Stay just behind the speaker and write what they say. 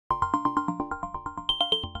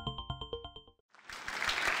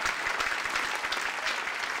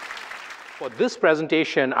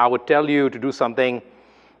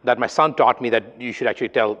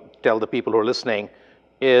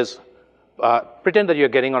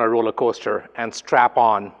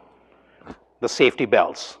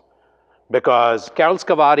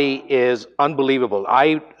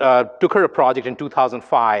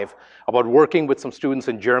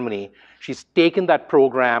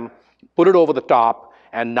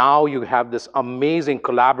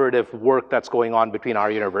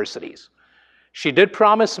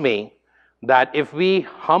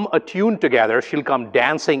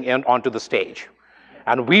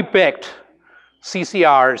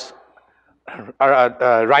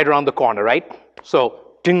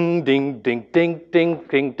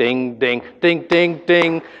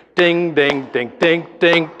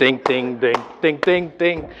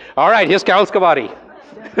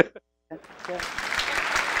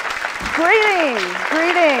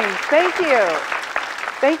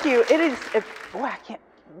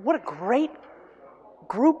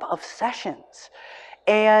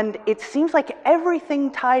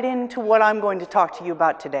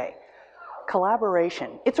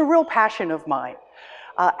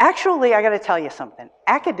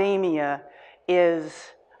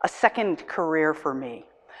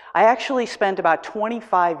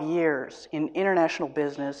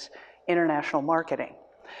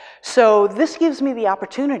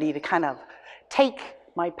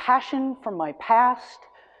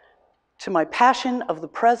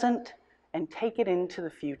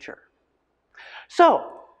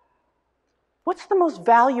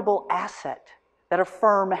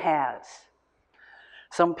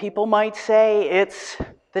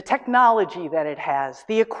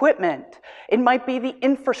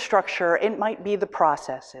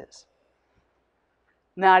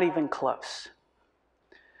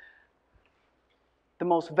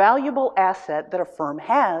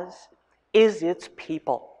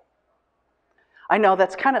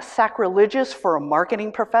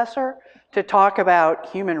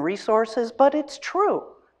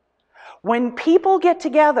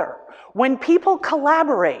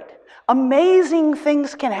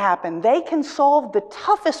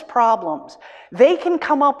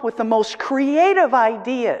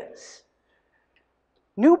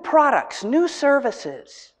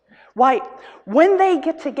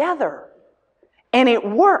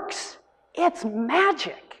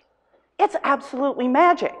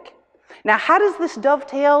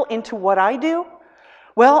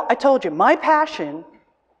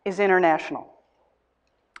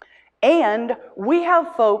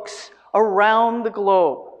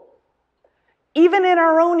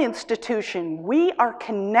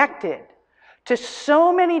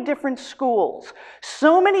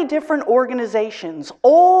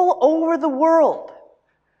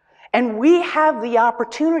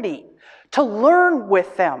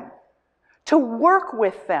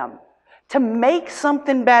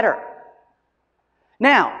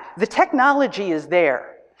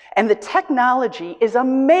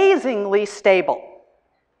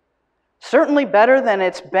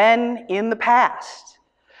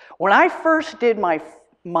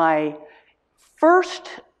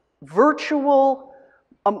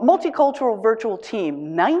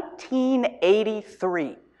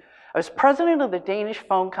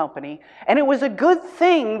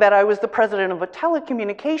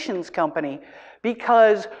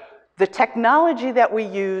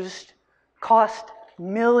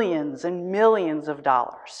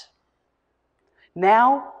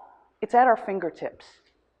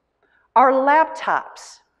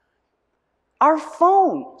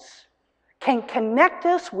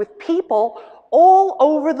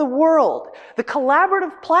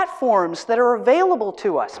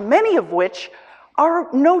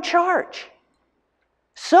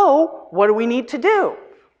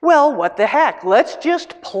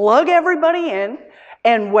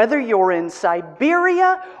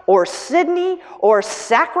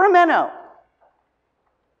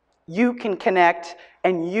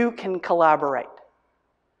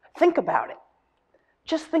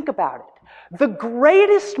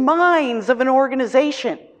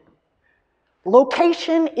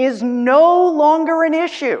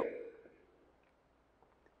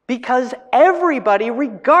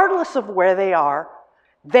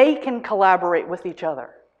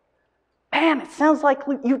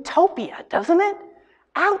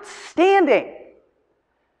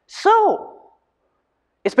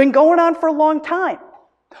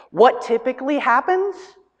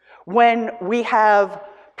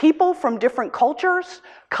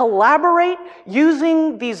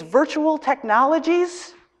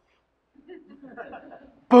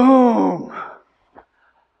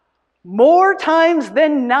More times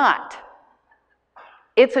than not,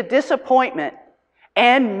 it's a disappointment,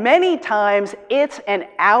 and many times it's an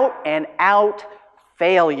out-and-out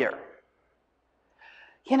failure.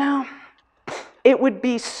 You know, it would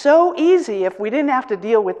be so easy if we didn't have to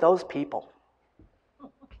deal with those people.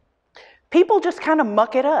 People just kind of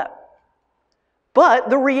muck it up. But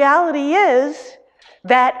the reality is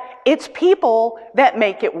that it's people that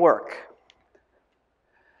make it work.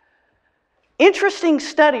 Interesting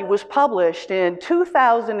study was published in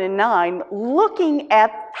 2009 looking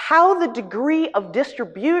at how the degree of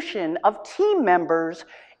distribution of team members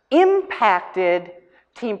impacted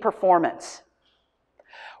team performance.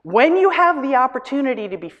 When you have the opportunity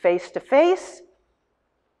to be face-to-face,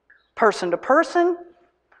 person-to-person,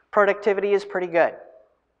 productivity is pretty good.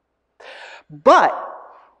 But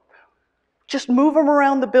just move them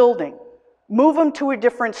around the building, move them to a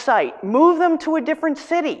different site, move them to a different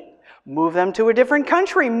city, move them to a different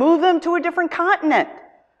country, move them to a different continent.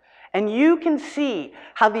 And you can see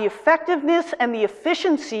how the effectiveness and the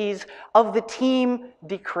efficiencies of the team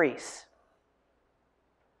decrease.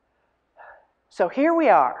 So here we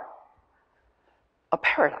are, a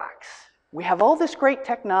paradox. We have all this great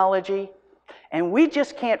technology, and we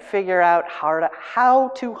just can't figure out how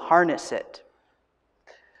to harness it.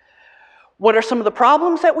 What are some of the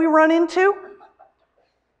problems that we run into?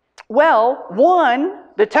 Well, one,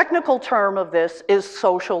 the technical term of this is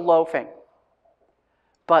social loafing.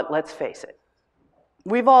 But let's face it,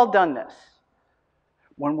 we've all done this.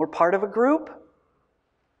 When we're part of a group,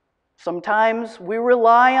 sometimes we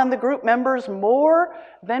rely on the group members more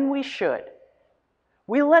than we should.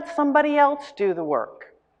 We let somebody else do the work.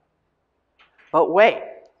 But wait,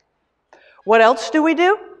 what else do we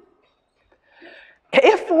do?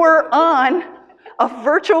 If we're on a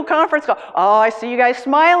virtual conference call, oh, I see you guys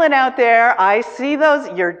smiling out there. I see those.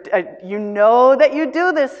 You know that you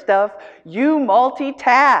do this stuff. You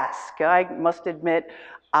multitask. I must admit,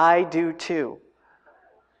 I do too.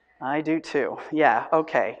 I do too. Yeah,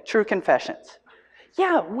 okay. True confessions.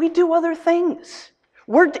 Yeah, we do other things.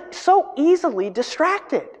 We're so easily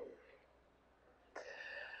distracted.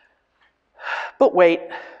 But wait,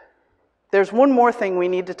 there's one more thing we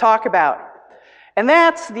need to talk about. And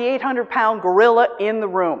that's the 800-pound gorilla in the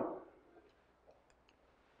room.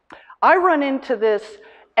 I run into this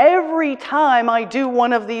every time I do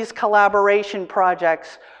one of these collaboration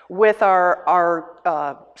projects with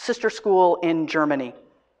our sister school in Germany.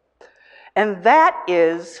 And that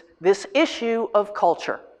is this issue of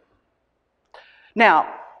culture.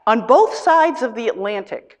 Now, on both sides of the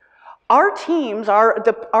Atlantic, our teams,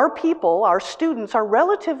 our people, our students are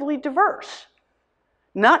relatively diverse.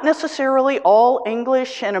 Not necessarily all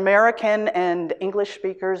English and American and English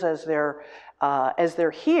speakers as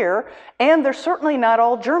they're here, and they're certainly not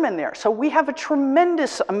all German there. So we have a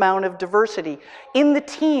tremendous amount of diversity in the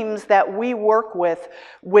teams that we work with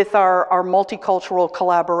our multicultural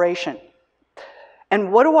collaboration.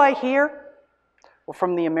 And what do I hear? Well,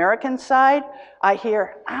 from the American side, I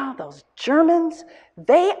hear, oh, those Germans,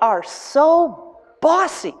 they are so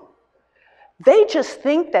bossy. They just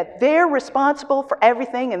think that they're responsible for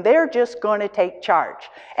everything and they're just going to take charge.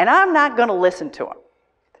 And I'm not going to listen to them.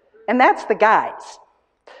 And that's the guys.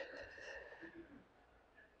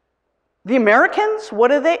 The Americans, what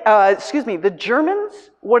do they, the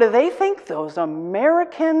Germans, what do they think? Those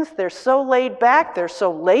Americans, they're so laid back, they're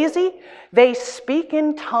so lazy. They speak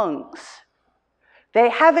in tongues. They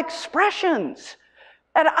have expressions.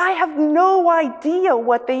 And I have no idea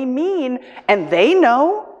what they mean. And they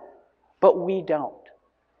know. But we don't.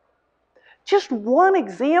 Just one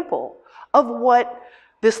example of what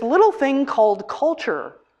this little thing called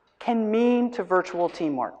culture can mean to virtual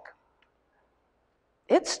teamwork.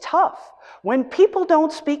 It's tough. When people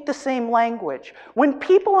don't speak the same language, when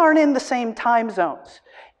people aren't in the same time zones,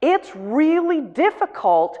 it's really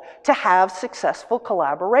difficult to have successful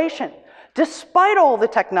collaboration, despite all the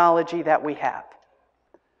technology that we have.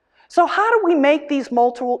 So how do we make these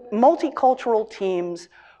multicultural teams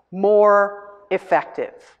more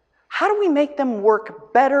effective? How do we make them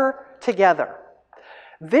work better together?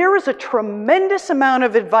 There is a tremendous amount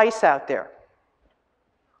of advice out there.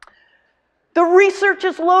 The research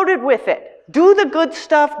is loaded with it. Do the good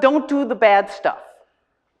stuff, don't do the bad stuff.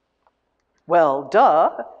 Well,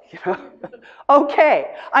 duh.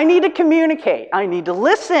 Okay, I need to communicate. I need to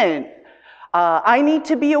listen. I need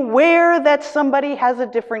to be aware that somebody has a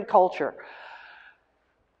different culture.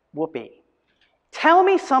 Whoopee. Tell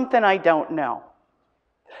me something I don't know.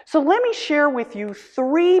 So let me share with you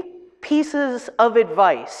 3 pieces of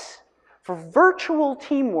advice for virtual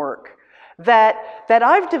teamwork that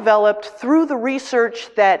I've developed through the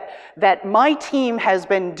research that my team has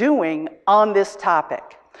been doing on this topic.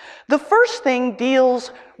 The first thing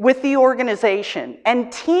deals with the organization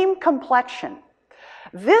and team complexion.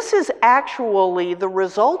 This is actually the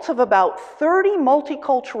results of about 30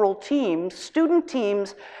 multicultural teams, student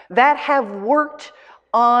teams, that have worked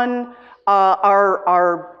on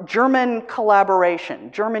our German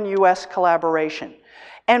collaboration, German-US collaboration.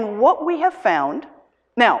 And what we have found,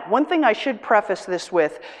 now, one thing I should preface this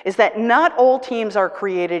with is that not all teams are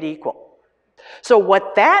created equal. So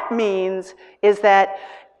what that means is that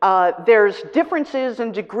there's differences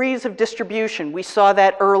in degrees of distribution. We saw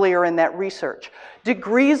that earlier in that research.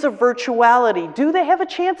 Degrees of virtuality. Do they have a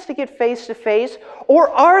chance to get face-to-face, or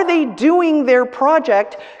are they doing their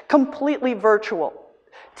project completely virtual?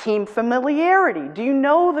 Team familiarity. Do you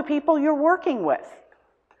know the people you're working with?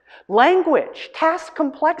 Language, task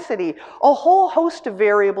complexity, a whole host of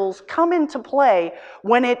variables come into play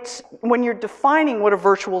when you're defining what a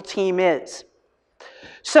virtual team is.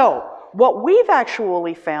 So, what we've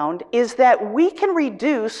actually found is that we can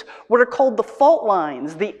reduce what are called the fault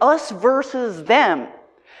lines, the us versus them,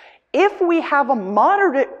 if we have a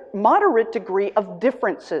moderate degree of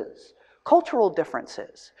differences, cultural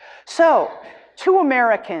differences. So, 2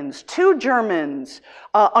 Americans, 2 Germans,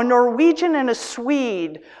 a Norwegian and a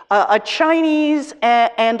Swede, a Chinese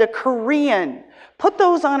and a Korean. Put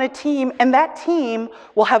those on a team, and that team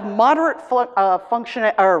will have moderate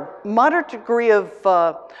moderate degree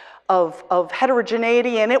of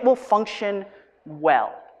heterogeneity, and it will function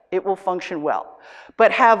well. It will function well.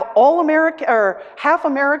 But have all American, or half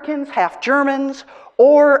Americans, half Germans,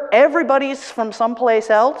 or everybody's from someplace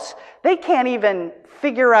else, they can't even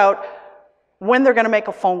figure out when they're going to make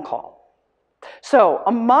a phone call. So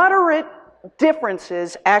a moderate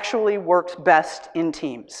differences actually works best in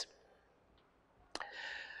teams.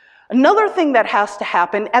 Another thing that has to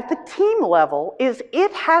happen at the team level is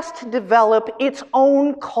it has to develop its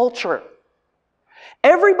own culture.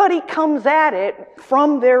 Everybody comes at it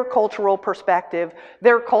from their cultural perspective,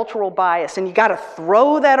 their cultural bias, and you got to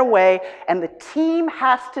throw that away, and the team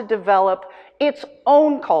has to develop its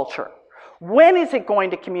own culture. When is it going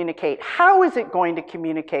to communicate? How is it going to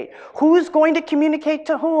communicate? Who is going to communicate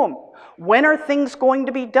to whom? When are things going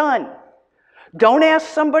to be done? Don't ask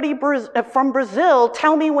somebody from Brazil,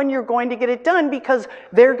 tell me when you're going to get it done, because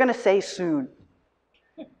they're going to say soon.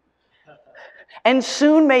 And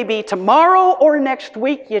soon may be tomorrow or next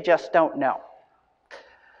week, you just don't know.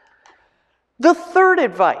 The third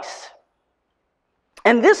advice,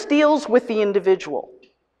 and this deals with the individual.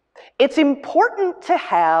 It's important to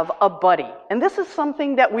have a buddy, and this is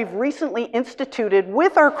something that we've recently instituted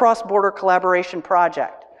with our cross-border collaboration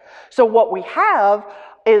project. So what we have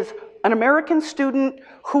is an American student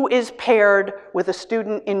who is paired with a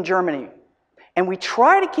student in Germany. And we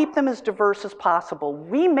try to keep them as diverse as possible.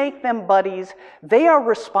 We make them buddies. They are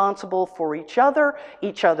responsible for each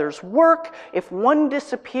other's work. If one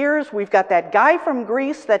disappears, we've got that guy from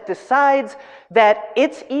Greece that decides that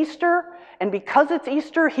it's Easter, and because it's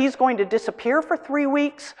Easter, he's going to disappear for 3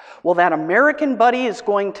 weeks. Well, that American buddy is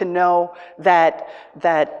going to know that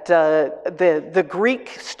the Greek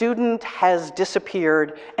student has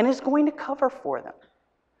disappeared and is going to cover for them.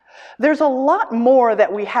 There's a lot more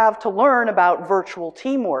that we have to learn about virtual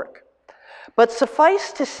teamwork, but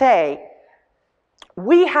suffice to say,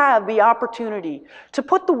 we have the opportunity to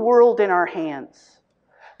put the world in our hands.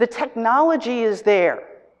 The technology is there,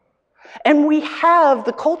 and we have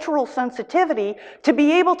the cultural sensitivity to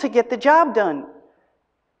be able to get the job done.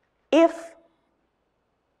 If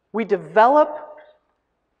we develop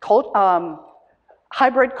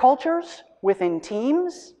hybrid cultures within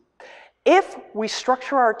teams, if we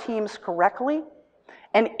structure our teams correctly,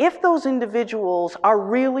 and if those individuals are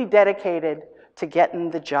really dedicated to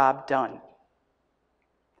getting the job done.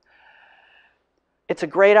 It's a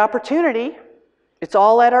great opportunity. It's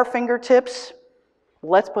all at our fingertips.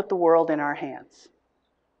 Let's put the world in our hands.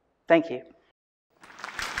 Thank you.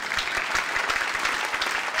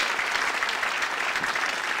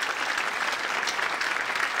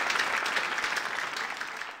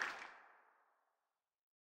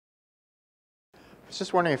 I was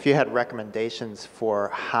just wondering if you had recommendations for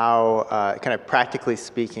how, kind of practically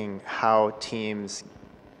speaking, how teams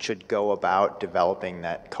should go about developing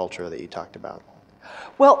that culture that you talked about.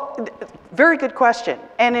 Well, very good question.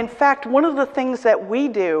 And in fact, one of the things that we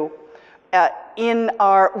do we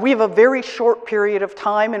have a very short period of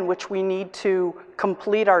time in which we need to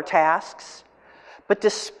complete our tasks. But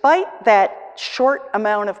despite that short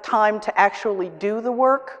amount of time to actually do the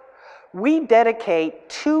work, we dedicate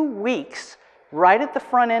 2 weeks right at the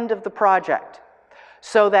front end of the project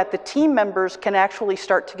so that the team members can actually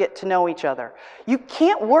start to get to know each other. You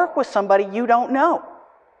can't work with somebody you don't know.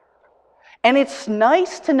 And it's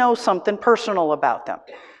nice to know something personal about them.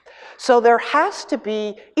 So there has to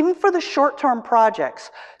be, even for the short-term projects,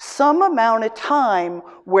 some amount of time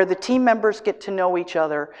where the team members get to know each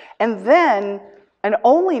other, and then, and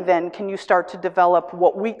only then, can you start to develop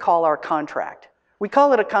what we call our contract. We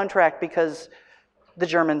call it a contract because the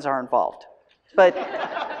Germans are involved, but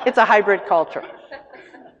it's a hybrid culture.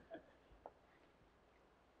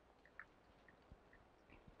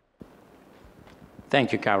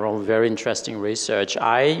 Thank you, Carol. Very interesting research.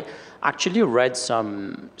 I actually read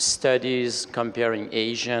some studies comparing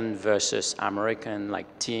Asian versus American, like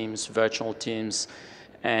teams, virtual teams,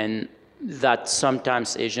 and that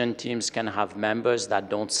sometimes Asian teams can have members that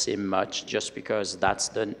don't say much just because that's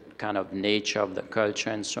the kind of nature of the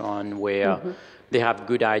culture and so on, where they have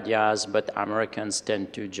good ideas, but Americans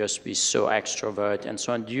tend to just be so extrovert and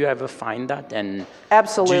so on. Do you ever find that? And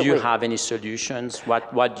absolutely. Do you have any solutions?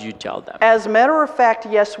 What do you tell them? As a matter of fact,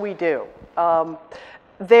 yes, we do.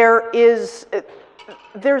 There's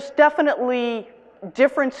definitely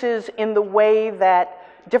differences in the way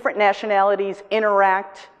that different nationalities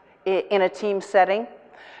interact in a team setting.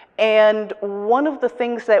 And one of the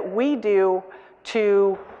things that we do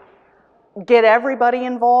to get everybody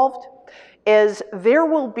involved is there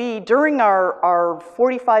will be, during our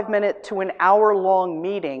 45-minute to an hour-long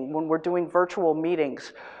meeting, when we're doing virtual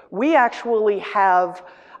meetings, we actually have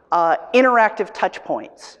interactive touch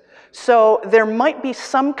points. So there might be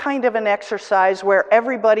some kind of an exercise where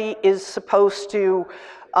everybody is supposed to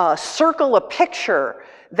circle a picture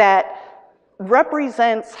that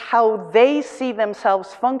represents how they see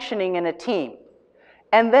themselves functioning in a team,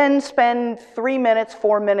 and then spend 3 minutes,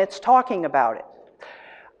 4 minutes talking about it.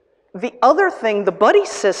 The other thing, the buddy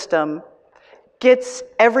system gets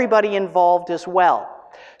everybody involved as well.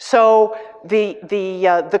 So the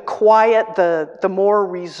quiet, the more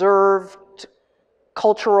reserved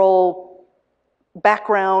cultural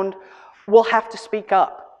background will have to speak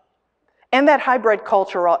up. And that hybrid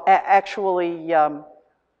culture actually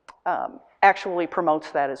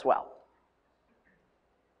promotes that as well.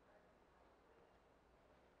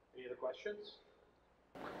 Any other questions?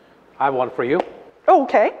 I have one for you. Oh,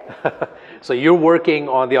 okay. So you're working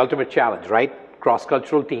on the ultimate challenge, right?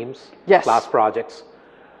 Cross-cultural teams, yes. Class projects.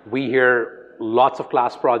 We hear lots of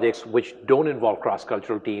class projects which don't involve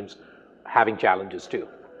cross-cultural teams having challenges too.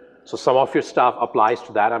 So some of your stuff applies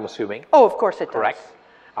to that, I'm assuming. Oh, of course it does. Correct.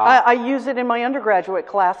 I use it in my undergraduate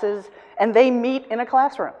classes, and they meet in a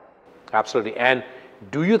classroom. Absolutely. And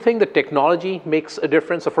do you think the technology makes a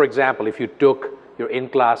difference? So for example, if you took your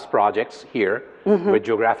in-class projects here, where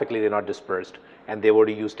geographically they're not dispersed, and they were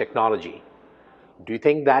to use technology, do you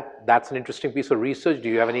think that that's an interesting piece of research? Do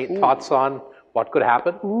you have any thoughts on what could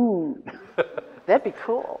happen? Ooh, that'd be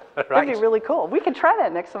cool. Right. That'd be really cool. We could try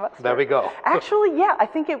that next semester. There we go. Actually, yeah, I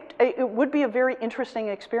think it would be a very interesting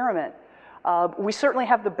experiment. We certainly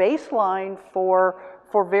have the baseline for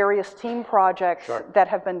various team projects that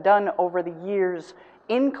have been done over the years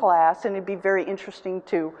in class, and it'd be very interesting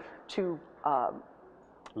to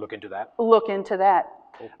look into that. Look into that.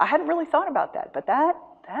 I hadn't really thought about that, but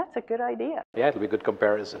that's a good idea. Yeah, it'll be a good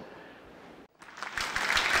comparison.